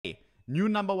New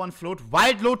 #1 float.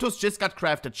 Wild Lotus just got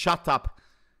crafted. Shut up.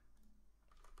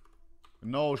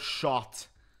 No shot.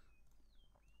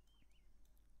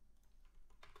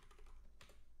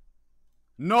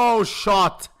 No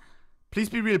shot. Please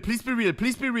be real. Please be real.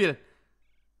 Please be real.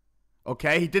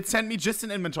 Okay, he did send me just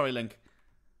an inventory link.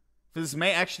 This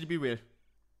may actually be real.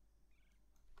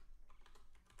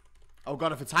 Oh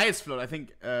god, if it's highest float, I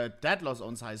think Deadloss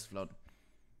owns highest float.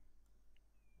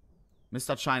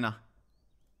 Mr. China.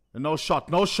 No shot.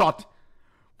 No shot.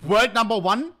 World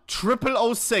 #1,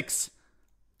 0006.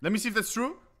 Let me see if that's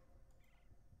true.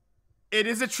 It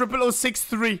is a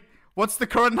 00063. What's the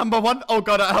current #1? Oh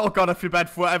god, I feel bad.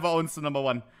 Whoever owns the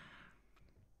 #1.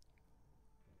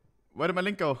 Where did my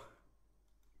link go?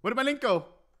 Where did my link go?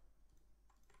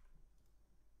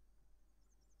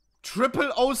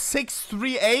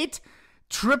 00638?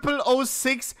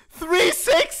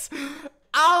 00636?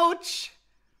 Ouch!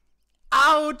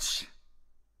 Ouch!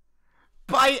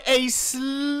 By a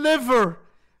sliver!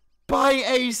 By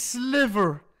a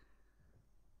sliver!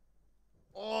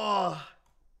 Oh!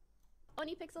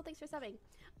 ohnePixel, thanks for subbing.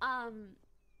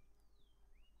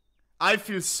 I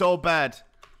feel so bad.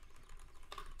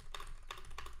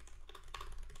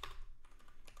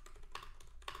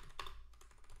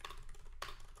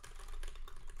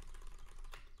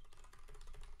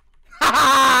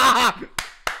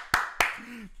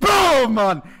 Boom,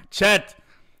 man! Chat,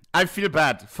 I feel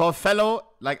bad. For a fellow,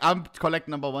 like, I'm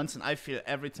collecting #1s, and I feel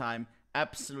every time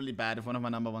absolutely bad if one of my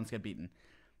 #1s get beaten.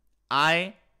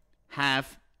 I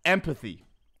have empathy.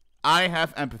 I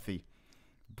have empathy.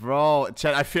 Bro,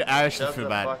 chat, I actually feel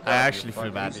bad. I actually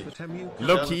feel bad.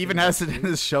 Look, he even has it in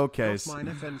his showcase.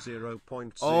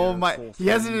 Oh my, he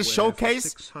has it in his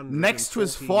showcase next to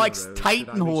his 4x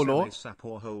Titan holo.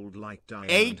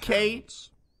 AK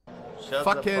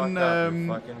fucking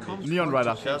Neon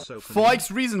Rider.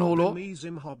 4x Reason holo.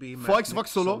 4x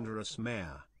Vox holo.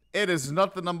 It is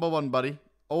not the #1, buddy.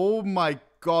 Oh my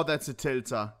god, that's a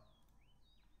tilter.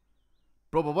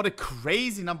 Bro, but what a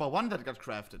crazy #1 that got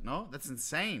crafted, no? That's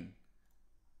insane.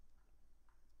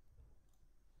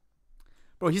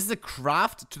 Bro, he's a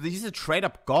he's a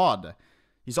trade-up god.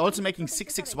 He's also making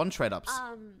 661 trade-ups.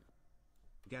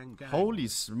 Holy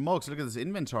smokes, look at this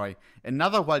inventory.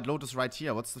 Another Wild Lotus right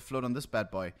here. What's the float on this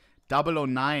bad boy?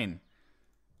 009.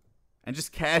 And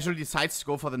just casually decides to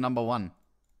go for the #1.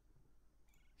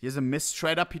 Here's a missed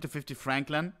trade-up, P250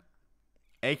 Franklin.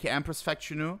 AK Empress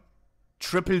Factionu.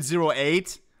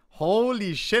 0008.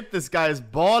 Holy shit, this guy is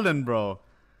ballin', bro.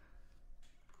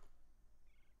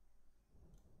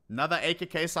 Another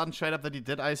AKK sudden trade up that he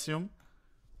did, I assume.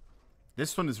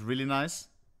 This one is really nice.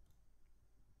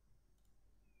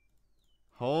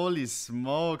 Holy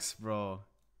smokes, bro.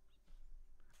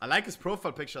 I like his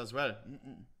profile picture as well.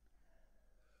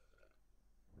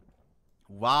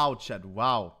 Wow, chat,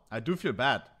 wow. I do feel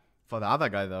bad for the other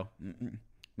guy, though.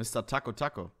 Mr. Taco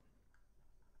Taco.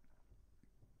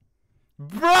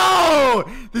 Bro!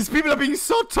 These people are being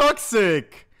so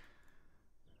toxic!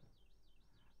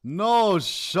 No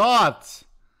shot!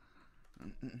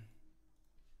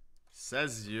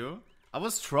 Says you. I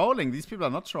was trolling. These people are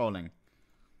not trolling.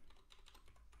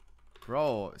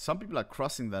 Bro, some people are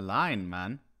crossing the line,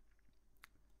 man.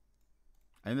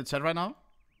 Are you in the chat right now?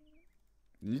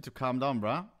 You need to calm down,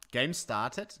 bruh. Game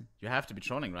started. You have to be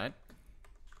trolling, right?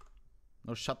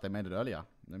 No shot, they made it earlier.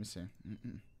 Let me see.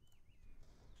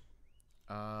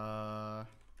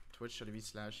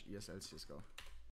 Twitch.tv/ESL CSGO.